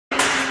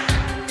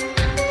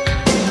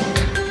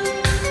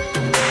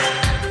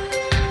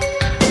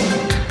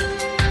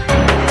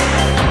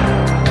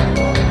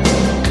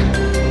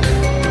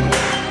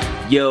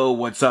Yo,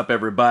 what's up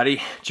everybody?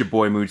 It's your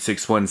boy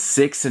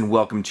Mood616 and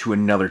welcome to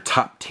another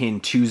Top 10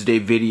 Tuesday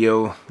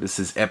video. This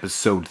is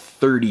episode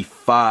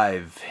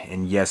 35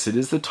 and yes, it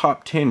is the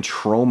Top 10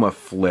 Troma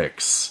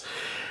flicks.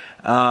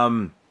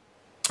 And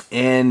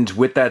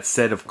with that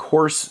said, of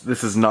course,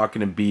 this is not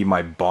going to be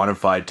my bona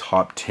fide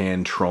Top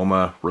 10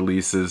 Troma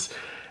releases.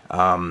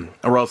 Or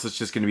else it's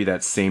just going to be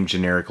that same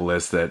generic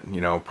list that, you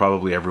know,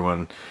 probably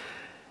everyone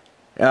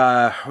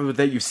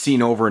that you've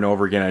seen over and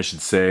over again, I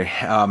should say.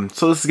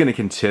 So this is going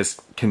to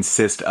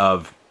consist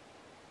of,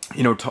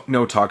 you know,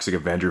 no Toxic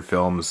Avenger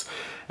films,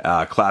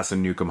 Class of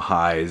Nukem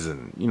Highs,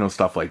 and, you know,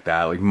 stuff like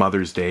that, like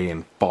Mother's Day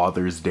and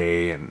Father's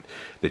Day and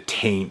The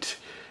Taint,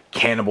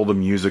 Cannibal the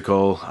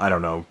Musical, I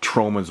don't know,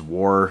 Troma's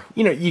War.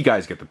 You know, you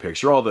guys get the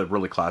picture. All the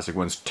really classic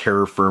ones.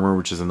 Terror Firmer,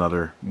 which is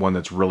another one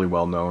that's really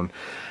well known.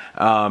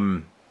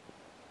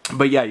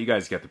 But yeah, you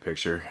guys get the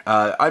picture.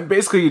 I'm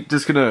basically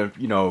just gonna,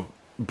 you know,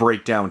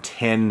 break down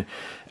 10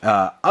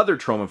 other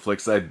Troma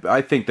flicks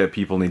I think that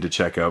people need to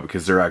check out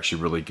because they're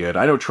actually really good.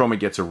 I know Troma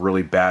gets a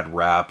really bad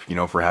rap, you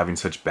know, for having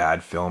such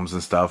bad films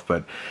and stuff,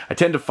 but I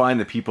tend to find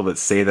that people that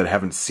say that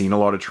haven't seen a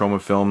lot of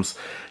Troma films,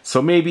 so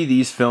maybe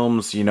these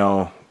films, you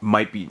know,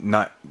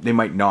 they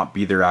might not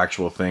be their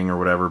actual thing or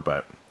whatever,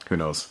 but who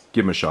knows.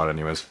 Give them a shot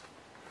anyways.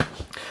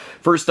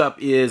 First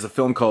up is a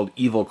film called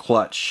Evil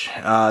Clutch.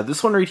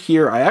 This one right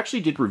here, I actually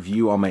did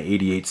review on my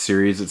 88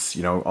 series. It's,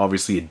 you know,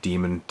 obviously a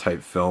demon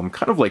type film,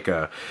 kind of like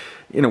a,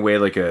 in a way,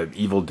 like a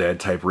Evil Dead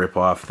type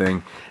ripoff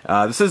thing.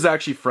 This is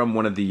actually from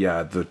one of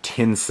the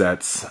tin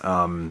sets.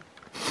 I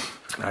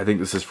think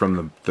this is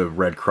from the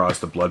Red Cross,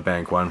 the Blood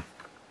Bank one.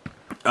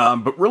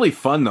 But really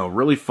fun though,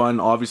 really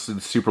fun. Obviously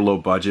super low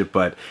budget,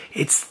 but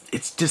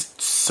it's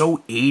just so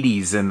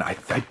 80s, and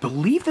I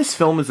believe this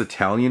film is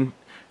Italian.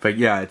 But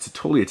yeah, it's a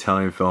totally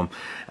Italian film,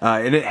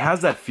 and it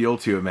has that feel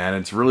to it, man.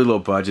 It's really low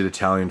budget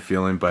Italian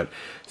feeling, but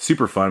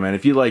super fun, man.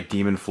 If you like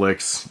demon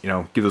flicks, you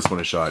know, give this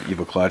one a shot.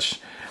 Evil Clutch.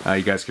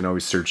 You guys can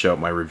always search out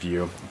my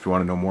review if you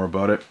want to know more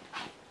about it.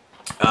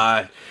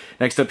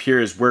 Next up here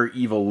is Where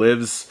Evil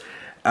Lives.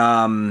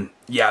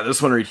 Yeah,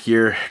 this one right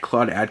here,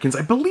 Claude Adkins.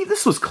 I believe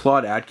this was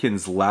Claude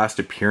Adkins' last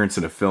appearance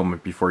in a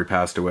film before he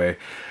passed away.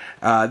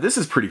 This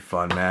is pretty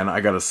fun, man, I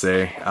gotta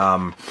say.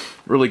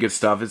 Really good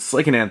stuff. It's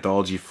like an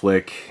anthology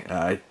flick.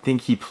 I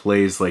think he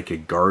plays like a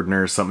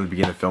gardener or something at the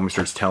beginning of the film. He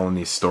starts telling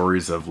these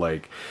stories of,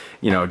 like,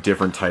 you know,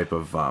 different type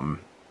of,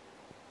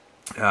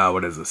 what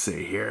does it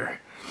say here?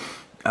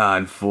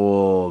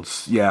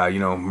 Unfolds, yeah, you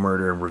know,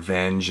 murder and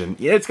revenge, and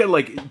yeah, it's got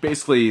like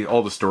basically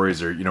all the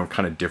stories are, you know,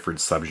 kind of different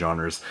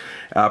subgenres.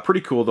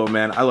 Pretty cool though,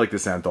 man. I like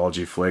this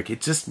anthology flick.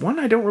 It's just one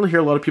I don't really hear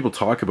a lot of people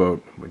talk about,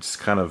 which is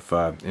kind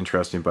of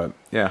interesting, but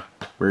yeah,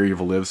 Where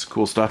Evil Lives,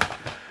 cool stuff.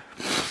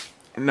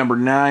 Number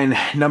 9,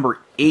 number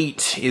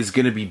 8 is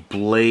gonna be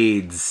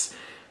Blades.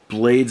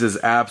 Blades is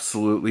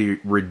absolutely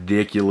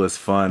ridiculous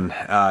fun.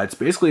 It's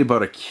basically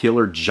about a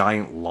killer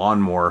giant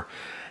lawnmower.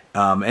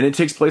 And it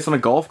takes place on a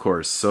golf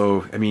course,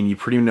 so I mean, you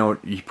pretty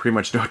much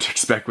know what to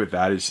expect with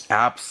that. It's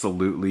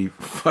absolutely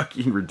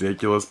fucking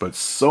ridiculous, but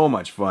so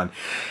much fun.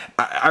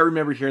 I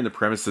remember hearing the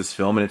premise of this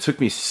film, and it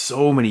took me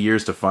so many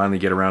years to finally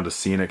get around to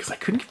seeing it because I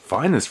couldn't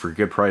find this for a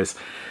good price.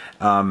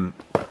 Yeah,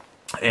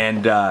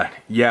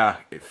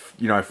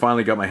 you know, I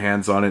finally got my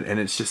hands on it, and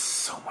it's just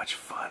so much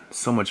fun,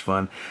 so much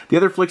fun. The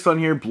other flicks on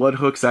here,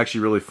 Bloodhook's actually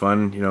really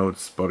fun. You know,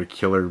 it's about a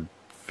killer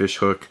fish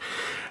hook.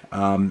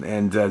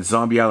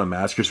 Zombie Island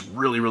Massacre is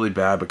really, really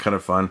bad, but kind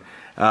of fun.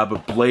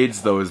 But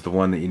Blades, though, is the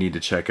one that you need to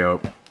check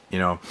out. You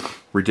know,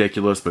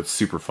 ridiculous, but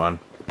super fun.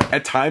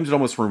 At times, it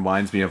almost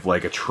reminds me of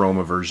like a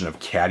Troma version of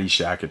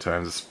Caddyshack at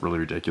times. It's really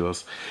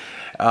ridiculous.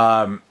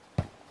 And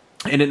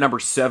at number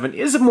 7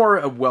 is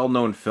a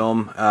well-known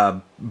film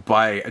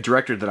by a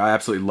director that I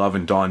absolutely love,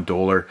 in Don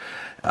Dohler.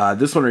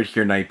 This one right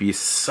here, Night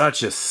Beast,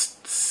 such a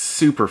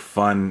super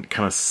fun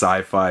kind of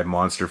sci-fi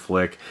monster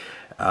flick.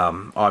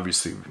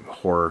 Obviously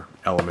horror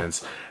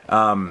elements.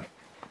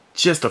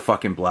 Just a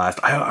fucking blast.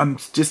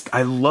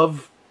 I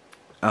love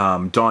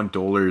Don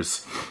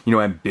Dohler's, you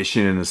know,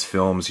 ambition in his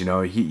films. You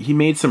know, he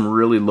made some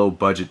really low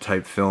budget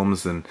type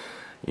films, and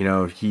you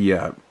know, he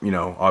you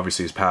know,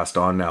 obviously has passed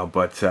on now,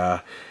 but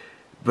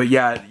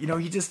yeah, you know,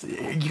 you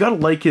gotta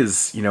like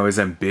his, you know, his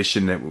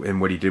ambition and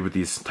what he did with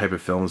these type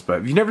of films.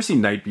 But if you've never seen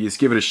Night Beast,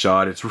 give it a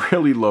shot. It's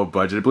really low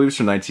budget. I believe it's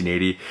from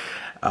 1980,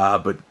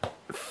 but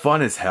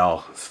fun as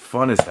hell. It's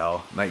fun as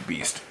hell. Night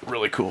Beast.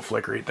 Really cool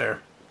flick right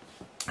there.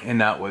 And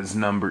that was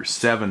number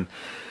 7.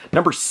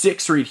 Number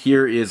 6 right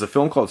here is a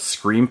film called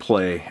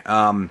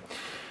Screenplay.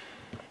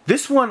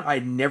 This one I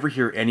never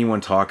hear anyone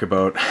talk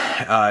about.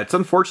 It's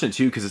unfortunate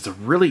too, because it's a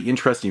really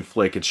interesting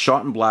flick. It's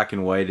shot in black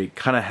and white. It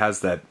kind of has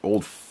that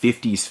old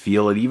 50s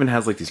feel. It even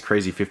has like these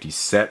crazy 50s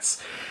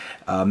sets.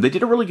 They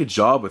did a really good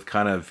job with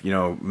kind of, you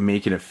know,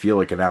 making it feel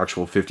like an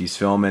actual 50s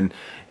film, and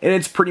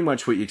it's pretty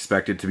much what you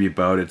expect it to be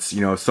about. It's, you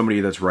know,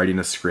 somebody that's writing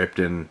a script,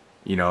 and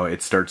you know,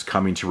 it starts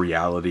coming to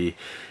reality.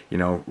 You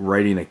know,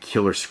 writing a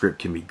killer script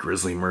can be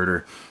grisly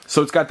murder.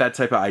 So it's got that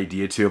type of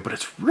idea to it, but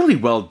it's really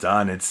well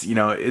done. It's, you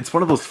know, it's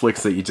one of those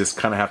flicks that you just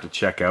kind of have to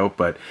check out,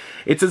 but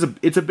it's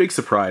a big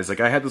surprise. Like,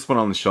 I had this one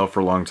on the shelf for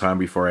a long time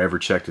before I ever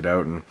checked it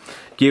out, and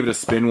gave it a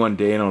spin one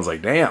day, and I was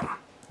like, damn,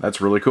 that's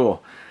really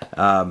cool.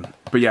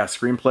 But yeah,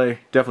 screenplay,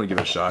 definitely give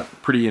it a shot.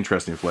 Pretty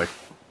interesting flick.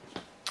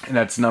 And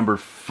that's number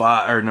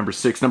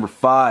 6. Number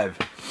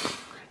 5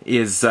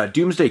 is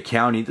Doomsday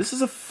County. This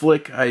is a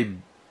flick I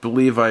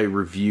believe I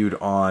reviewed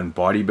on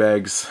Body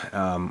Bags.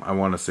 I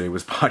want to say it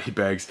was Body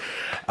Bags.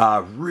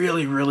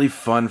 Really, really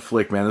fun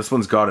flick, man. This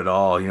one's got it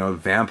all. You know,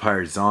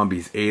 vampires,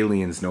 zombies,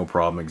 aliens, no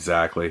problem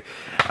exactly.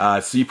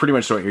 So you pretty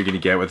much know what you're going to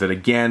get with it.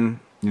 Again,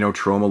 you know,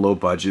 Troma, low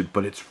budget,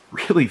 but it's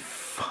really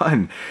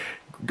fun.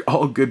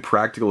 All good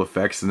practical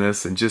effects in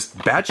this, and just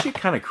batshit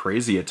kind of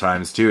crazy at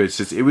times too. It's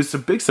just, it was a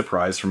big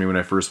surprise for me when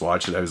I first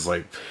watched it. I was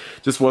like,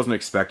 just wasn't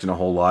expecting a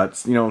whole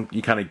lot. You know,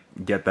 you kind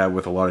of get that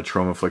with a lot of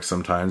Troma flicks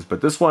sometimes,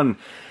 but this one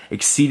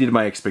exceeded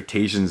my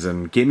expectations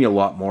and gave me a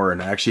lot more,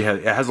 and actually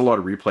it has a lot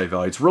of replay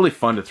value. It's really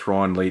fun to throw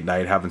on late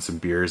night, having some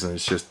beers, and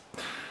it's just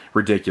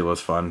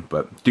ridiculous fun.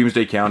 But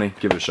Doomsday County,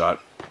 give it a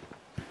shot.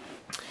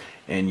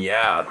 And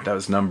yeah, that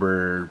was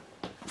number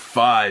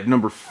 5.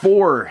 Number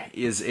 4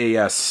 is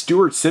a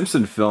Stuart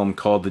Simpson film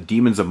called The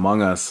Demons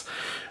Among Us.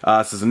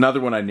 This is another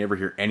one I never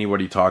hear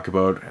anybody talk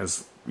about,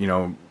 as you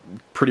know,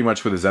 pretty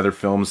much with his other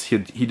films. He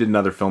did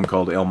another film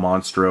called El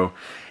Monstro,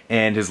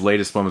 and his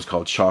latest one was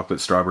called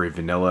Chocolate, Strawberry,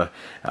 Vanilla.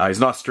 He's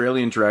an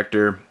Australian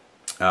director.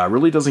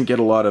 Really doesn't get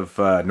a lot of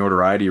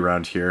notoriety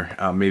around here,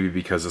 maybe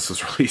because this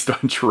was released on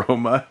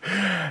Troma.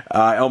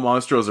 El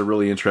Monstro is a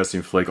really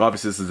interesting flick.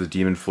 Obviously, this is a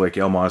demon flick.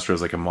 El Monstro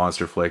is like a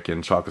monster flick,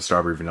 and Chocolate,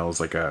 Strawberry, Vanilla is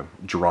like a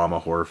drama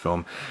horror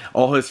film.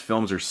 All his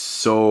films are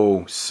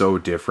so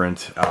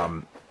different.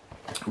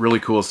 Really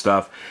cool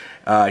stuff.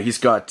 He's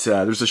got,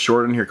 there's a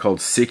short in here called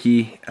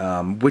Sicky,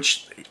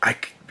 which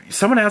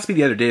someone asked me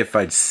the other day if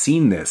I'd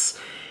seen this.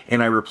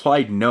 And I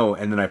replied no,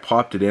 and then I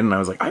popped it in, and I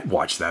was like, I've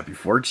watched that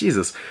before.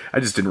 Jesus, I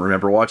just didn't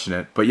remember watching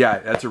it. But yeah,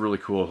 that's a really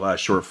cool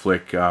short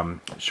flick,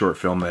 short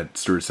film that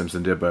Stuart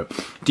Simpson did. But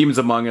Demons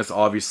Among Us,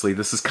 obviously,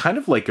 this is kind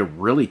of like a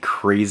really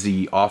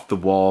crazy,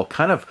 off-the-wall,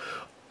 kind of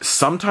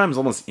sometimes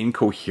almost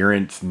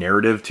incoherent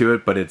narrative to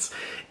it, but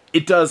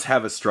it does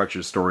have a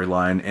structured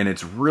storyline, and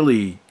it's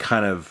really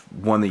kind of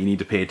one that you need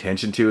to pay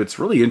attention to. It's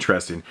really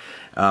interesting.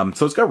 So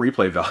it's got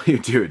replay value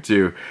to it,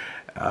 too.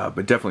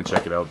 But definitely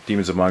check it out.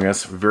 Demons Among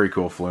Us, very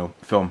cool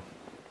film.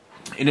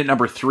 And at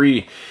number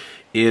 3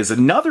 is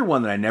another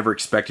one that I never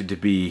expected to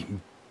be,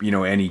 you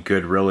know, any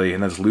good really,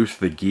 and that's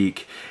Luther the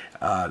Geek.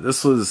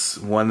 This was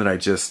one that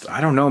I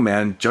don't know,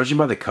 man. Judging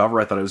by the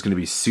cover, I thought it was going to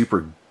be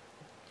super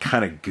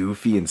kind of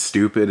goofy and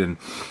stupid, and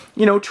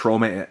you know,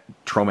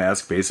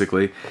 Troma-esque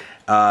basically.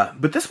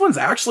 But this one's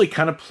actually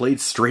kind of played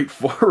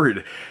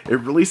straightforward. It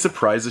really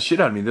surprised the shit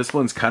out of me. This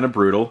one's kind of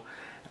brutal,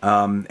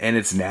 and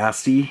it's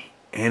nasty.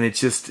 And it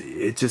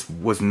just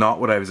was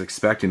not what I was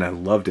expecting. I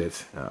loved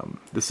it.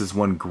 This is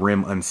one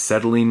grim,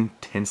 unsettling,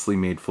 tensely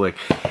made flick.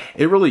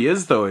 It really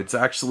is, though. It's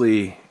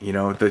actually, you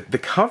know, the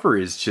cover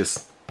is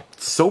just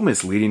so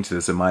misleading to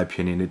this, in my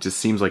opinion. It just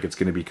seems like it's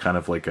going to be kind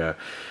of like a,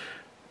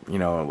 you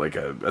know, like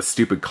a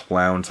stupid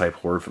clown type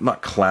horror film.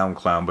 Not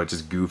clown, but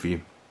just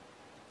goofy.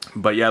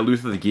 But yeah,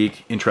 Luther the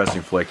Geek,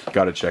 interesting flick.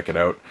 Gotta check it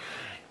out.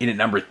 In at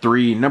number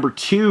 3. Number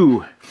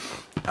 2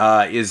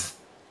 is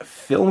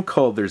film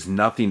called There's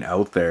Nothing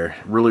Out There.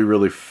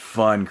 Really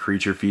fun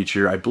creature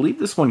feature. I believe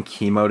this one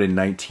came out in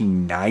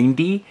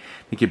 1990.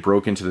 I think it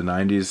broke into the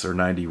 90s or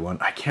 91.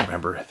 I can't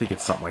remember. I think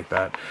it's something like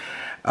that.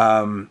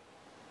 Yeah,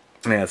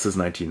 it says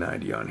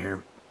 1990 on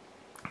here.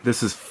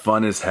 This is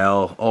fun as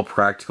hell. All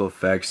practical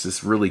effects.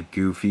 Just really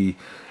goofy.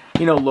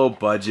 You know, low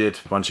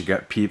budget. A bunch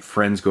of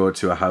friends go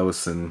to a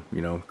house and,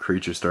 you know,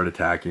 creatures start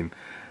attacking.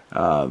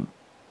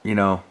 You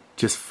know,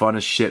 just fun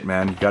as shit,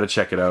 man. You gotta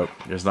check it out.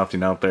 There's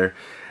Nothing Out There.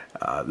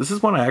 This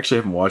is one I actually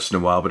haven't watched in a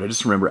while, but I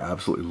just remember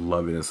absolutely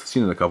loving this. I've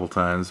seen it a couple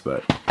times,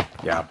 but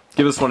yeah,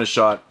 give this one a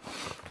shot.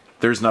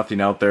 There's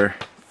Nothing Out There.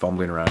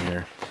 Fumbling around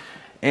here.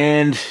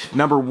 And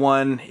number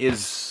 1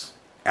 is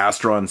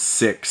Astron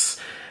 6.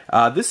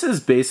 This is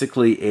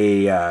basically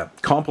a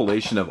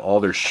compilation of all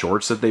their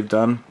shorts that they've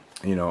done.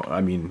 You know, I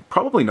mean,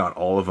 probably not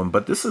all of them,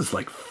 but this is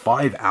like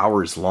 5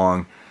 hours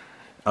long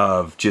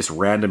of just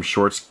random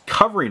shorts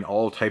covering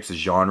all types of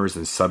genres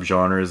and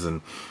subgenres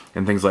and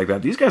things like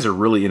that. These guys are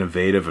really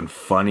innovative and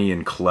funny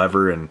and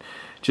clever and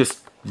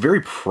just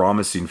very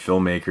promising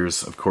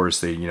filmmakers. Of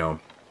course, they, you know,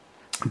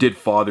 did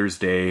Father's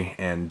Day,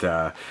 and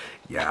yeah,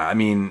 I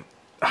mean,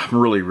 I'm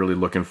really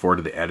looking forward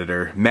to the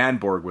editor.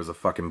 Manborg was a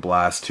fucking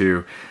blast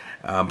too.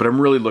 But I'm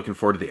really looking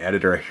forward to the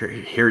editor. I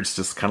hear it's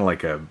just kind of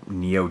like a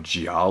Neo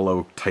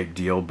Giallo type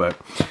deal, but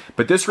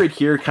this right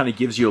here kind of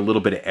gives you a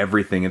little bit of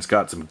everything. It's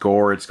got some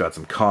gore, it's got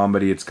some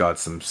comedy, it's got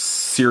some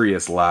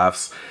serious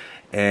laughs,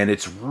 and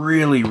it's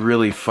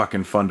really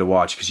fucking fun to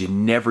watch because you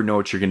never know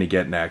what you're going to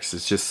get next.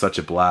 It's just such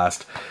a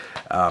blast.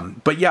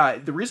 But yeah,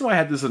 the reason why I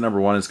had this at number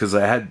 1 is because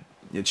I had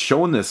it's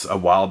showing this a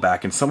while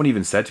back, and someone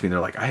even said to me, they're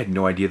like, I had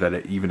no idea that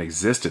it even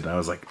existed. And I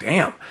was like,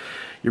 damn,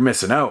 you're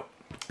missing out.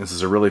 This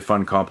is a really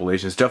fun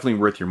compilation. It's definitely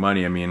worth your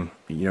money. I mean,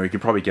 you know, you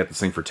could probably get this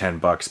thing for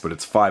 $10, but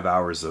it's 5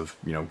 hours of,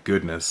 you know,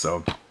 goodness.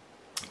 So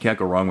you can't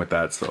go wrong with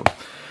that. So,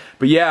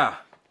 but yeah,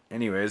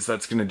 anyways,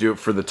 that's going to do it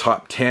for the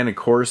top 10, of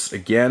course.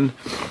 Again,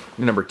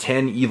 number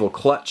 10, Evil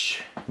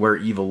Clutch, Where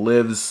Evil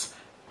Lives,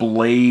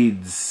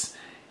 Blades,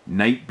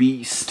 Night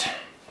Beast.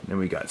 Then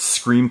we got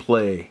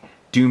Screenplay,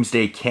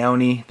 Doomsday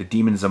County, The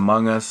Demons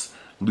Among Us,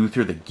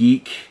 Luther the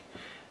Geek,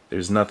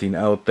 There's Nothing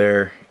Out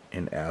There,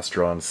 and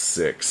Astron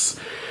 6.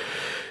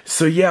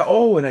 So yeah,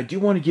 oh, and I do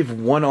want to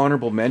give one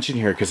honorable mention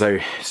here, because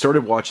I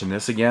started watching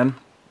this again,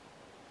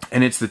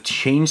 and it's the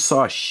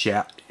Chainsaw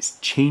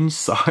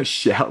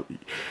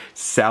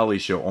Sally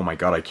show. Oh my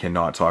god, I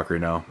cannot talk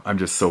right now. I'm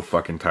just so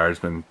fucking tired. It's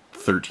been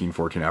 13,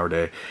 14 hour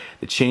day.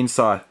 The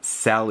Chainsaw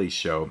Sally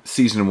show,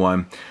 season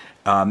 1.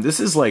 This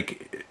is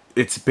like,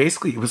 it's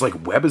basically, it was like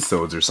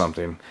webisodes or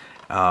something.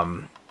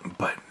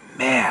 But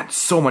man,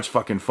 so much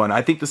fucking fun.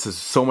 I think this is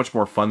so much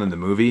more fun than the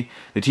movie.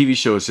 The TV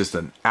show is just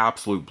an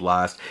absolute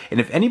blast. And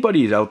if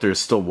anybody out there is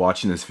still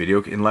watching this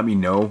video, and let me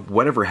know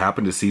whatever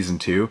happened to season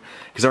 2.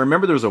 Because I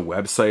remember there was a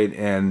website,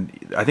 and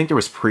I think there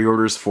was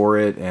pre-orders for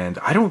it, and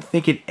I don't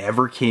think it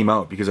ever came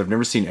out because I've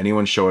never seen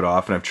anyone show it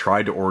off, and I've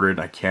tried to order it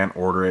and I can't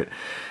order it.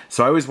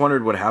 So I always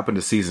wondered what happened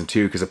to season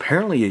 2, because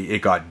apparently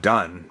it got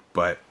done,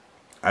 but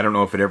I don't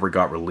know if it ever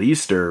got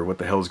released or what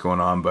the hell's going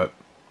on. But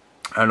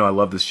I don't know, I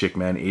love this chick,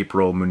 man.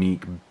 April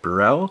Monique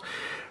Burrell,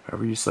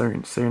 however you say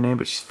her name,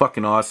 but she's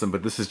fucking awesome.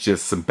 But this is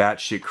just some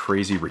batshit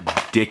crazy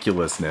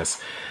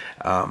ridiculousness.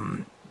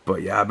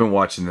 But yeah, I've been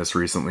watching this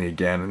recently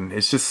again, and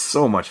it's just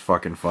so much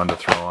fucking fun to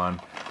throw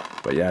on.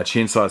 But yeah,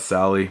 Chainsaw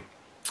Sally,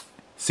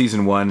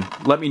 season 1.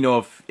 Let me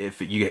know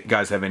if you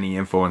guys have any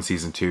info on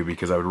season 2,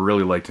 because I would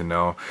really like to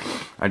know.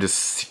 I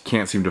just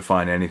can't seem to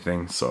find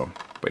anything. So,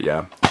 but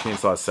yeah,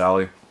 Chainsaw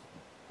Sally.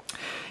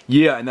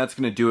 Yeah, and that's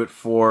going to do it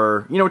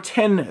for, you know,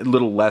 10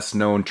 little less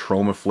known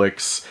Troma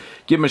flicks.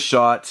 Give them a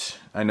shot.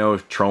 I know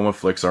Troma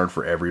flicks aren't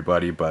for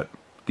everybody, but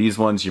these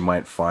ones, you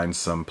might find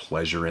some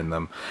pleasure in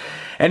them.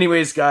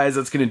 Anyways, guys,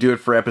 that's going to do it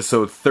for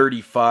episode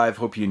 35.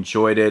 Hope you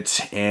enjoyed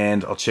it,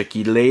 and I'll check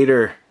you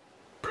later.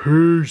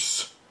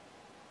 Peace.